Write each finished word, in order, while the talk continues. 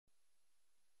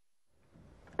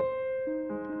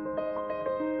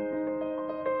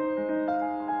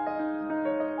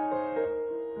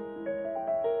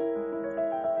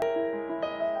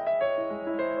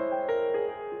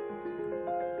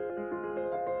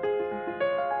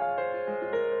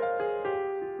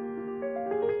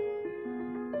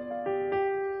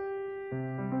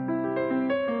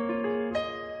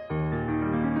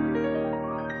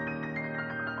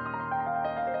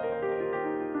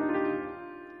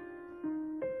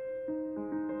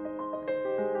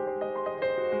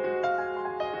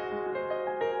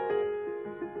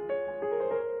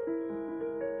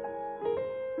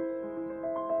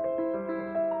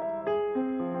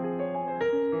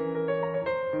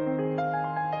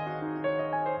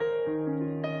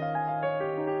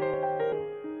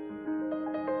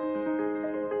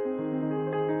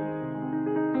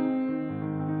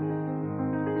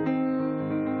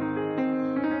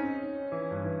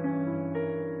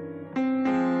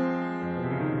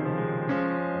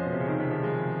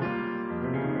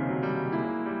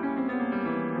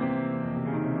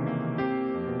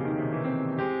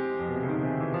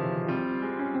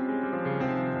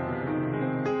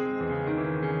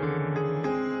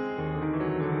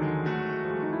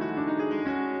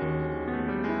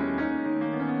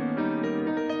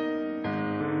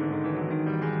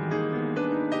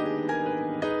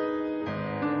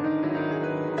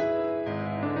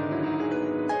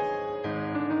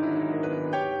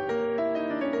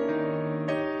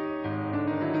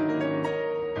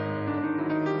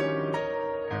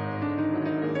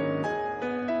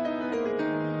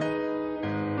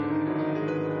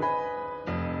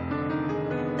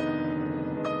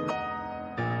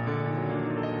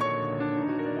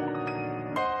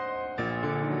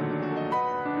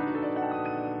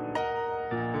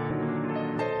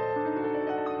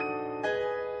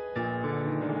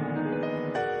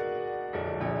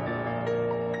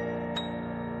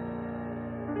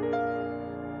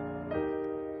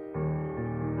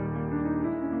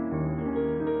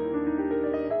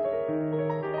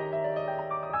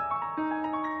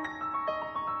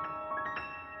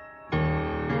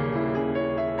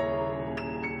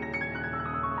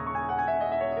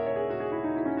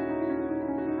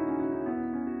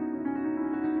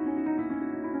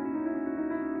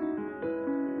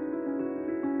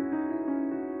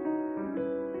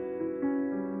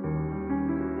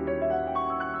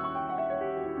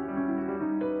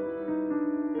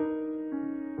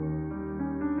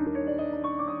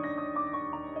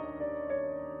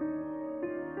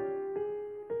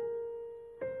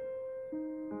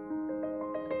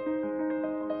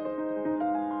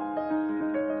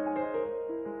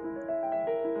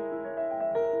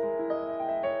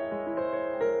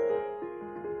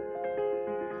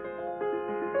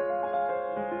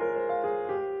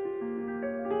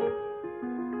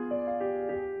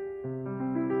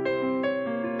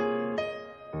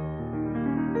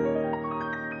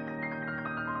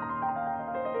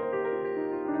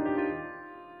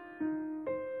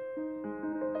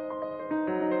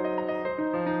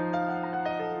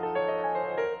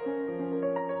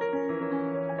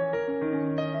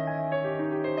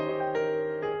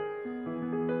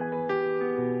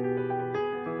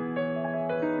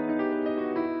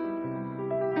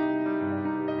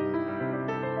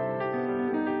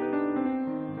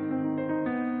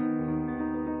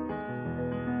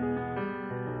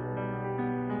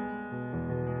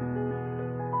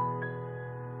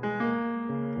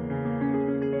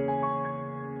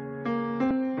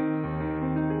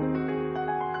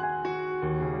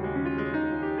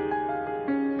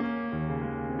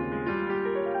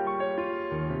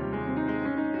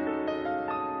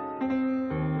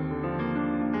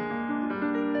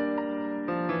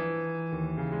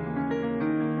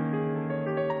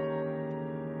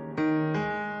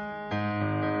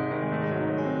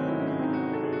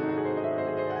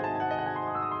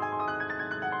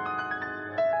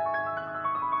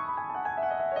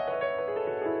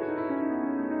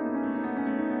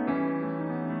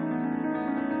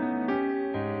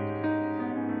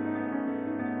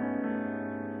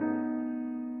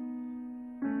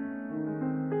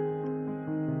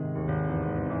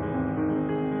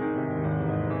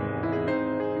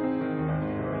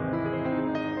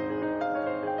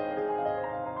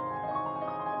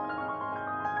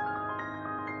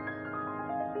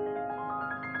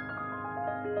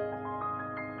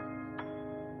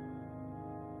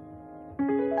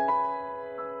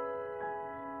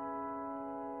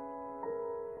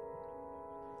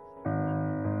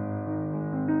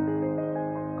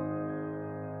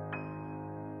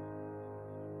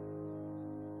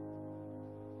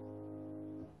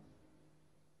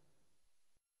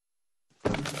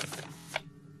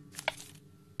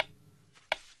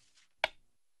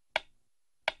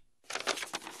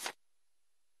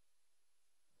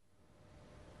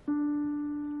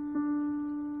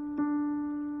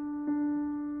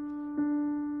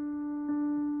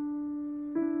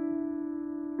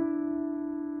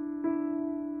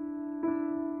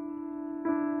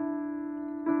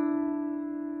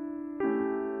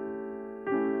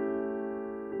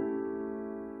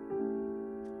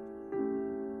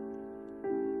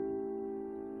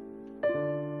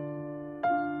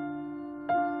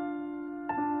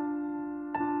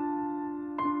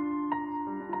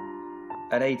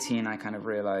At 18, I kind of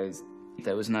realized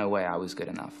there was no way I was good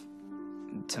enough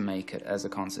to make it as a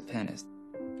concert pianist.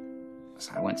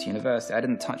 So I went to university. I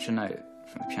didn't touch a note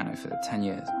from the piano for 10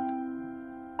 years.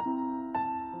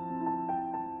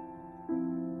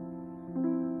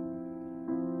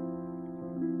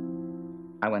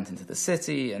 I went into the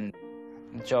city, and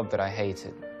a job that I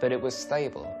hated, but it was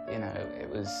stable, you know, it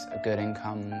was a good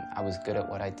income, I was good at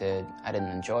what I did. I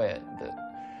didn't enjoy it, but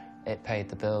it paid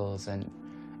the bills, and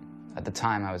at the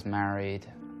time I was married,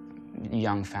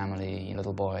 young family,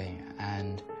 little boy,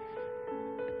 and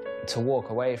to walk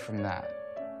away from that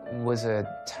was a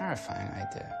terrifying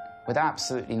idea, with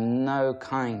absolutely no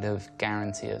kind of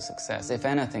guarantee of success, if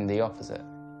anything, the opposite.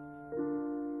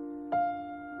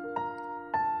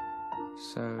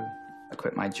 So I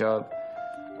quit my job,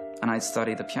 and I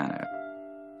studied the piano.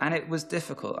 And it was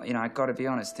difficult. You know, I've got to be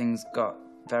honest, things got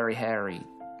very hairy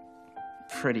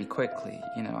pretty quickly.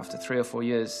 You know, after 3 or 4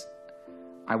 years,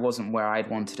 I wasn't where I'd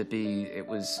wanted to be. It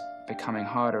was becoming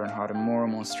harder and harder, more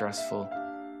and more stressful.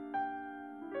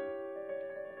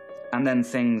 And then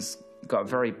things got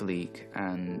very bleak,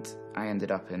 and I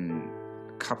ended up in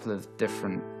a couple of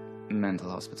different mental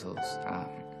hospitals.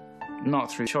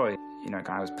 Not through choice, you know,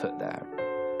 I was put there.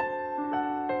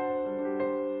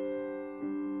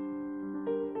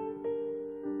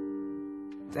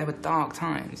 There were dark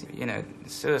times, you know,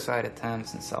 suicide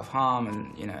attempts and self-harm,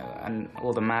 and, you know, and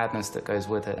all the madness that goes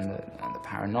with it, and the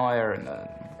paranoia and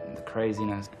the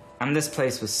craziness. And this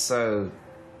place was so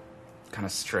kind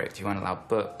of strict. You weren't allowed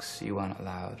books, you weren't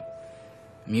allowed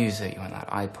music, you weren't allowed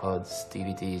iPods,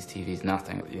 DVDs, TVs,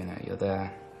 nothing. You know, you're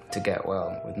there to get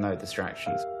well with no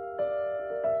distractions.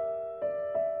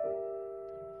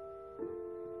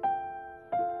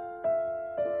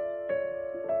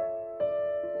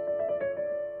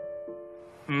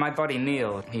 My buddy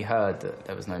Neil, he heard that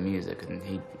there was no music, and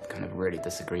he kind of really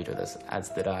disagreed with us, as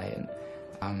did I.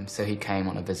 And so he came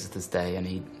on a visitor's day, and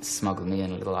he smuggled me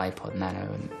in a little iPod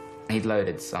Nano, and he'd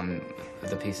loaded some of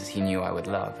the pieces he knew I would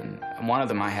love. And one of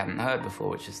them I hadn't heard before,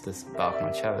 which is this Bach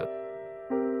on cello.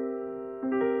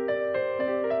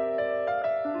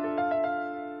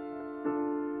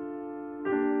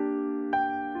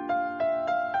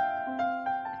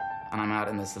 And I'm out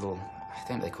in this little, I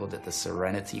think they called it the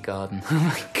Serenity Garden. Oh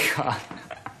my God.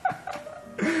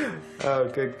 Oh,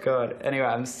 good God. Anyway,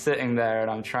 I'm sitting there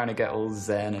and I'm trying to get all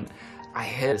zen, and I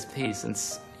hear this piece, and,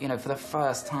 you know, for the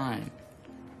first time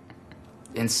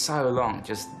in so long,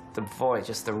 just the voice,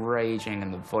 just the raging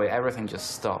and the voice, everything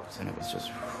just stopped, and it was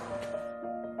just...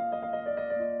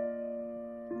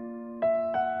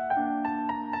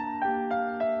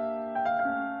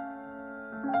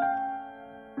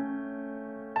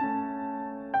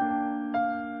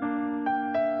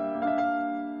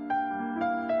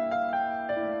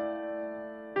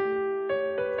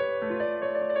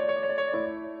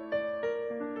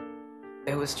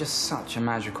 It was just such a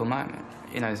magical moment.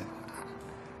 You know,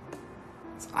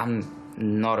 I'm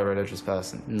not a religious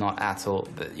person, not at all,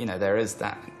 but, you know, there is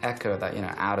that echo that, you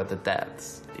know, out of the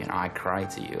depths, you know, I cry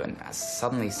to you, and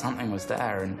suddenly something was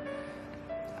there, and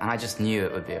I just knew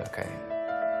it would be okay.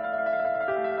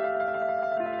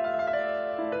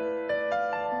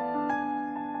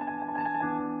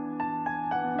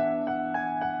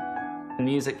 The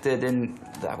music did in,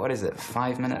 what is it,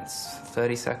 5 minutes,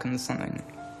 30 seconds, something,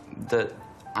 that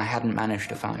I hadn't managed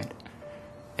to find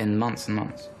in months and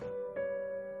months.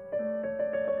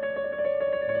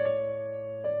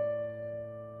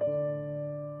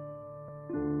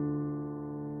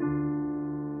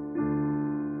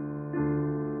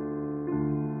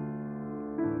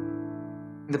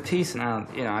 The piece now,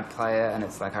 you know, I play it, and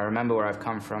it's like I remember where I've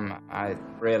come from, I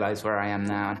realize where I am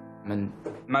now, and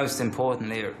most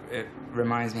importantly, it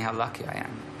reminds me how lucky I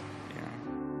am.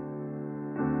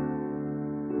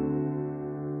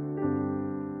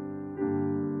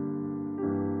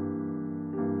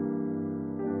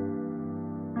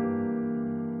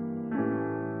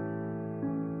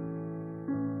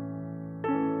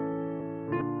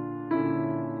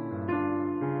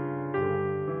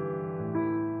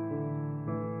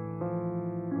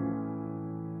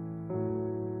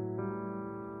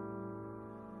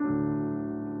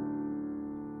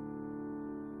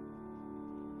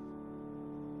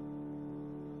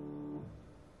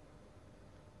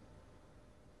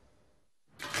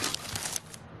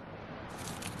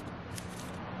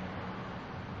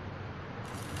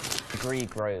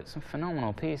 Greek Rhodes, some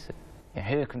phenomenal pieces. Yeah,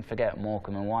 who can forget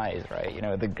Morecambe and Wise, right? You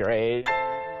know, the great...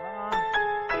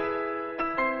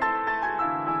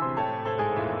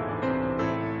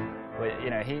 But, you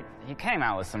know, he came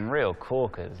out with some real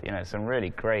corkers, you know, some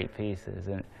really great pieces.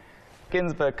 And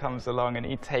Ginsberg comes along and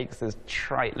he takes this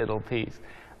trite little piece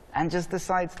and just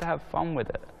decides to have fun with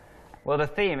it. Well, the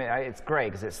theme, it's great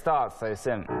because it starts so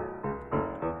simple.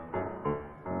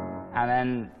 And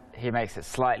then he makes it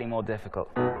slightly more difficult.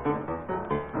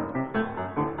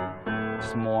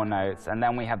 Just more notes, and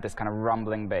then we have this kind of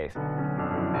rumbling bass,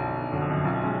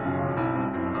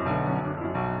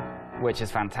 which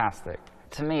is fantastic.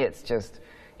 To me,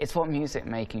 it's what music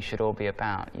making should all be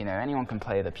about. You know, anyone can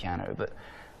play the piano, but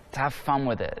to have fun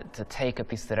with it, to take a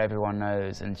piece that everyone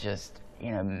knows and just,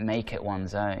 you know, make it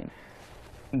one's own.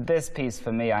 This piece,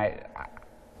 for me,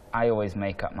 I always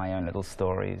make up my own little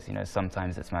stories. You know,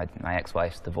 sometimes it's my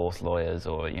ex-wife's divorce lawyers,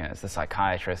 or, you know, it's the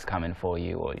psychiatrist coming for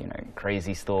you, or, you know,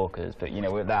 crazy stalkers. But, you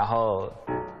know, with that whole...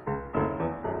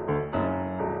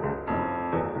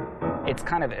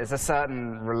 It's a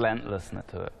certain relentlessness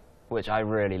to it, which I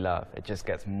really love. It just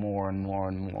gets more and more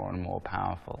and more and more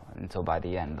powerful until by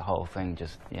the end, the whole thing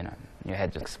just, you know, your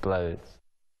head just explodes.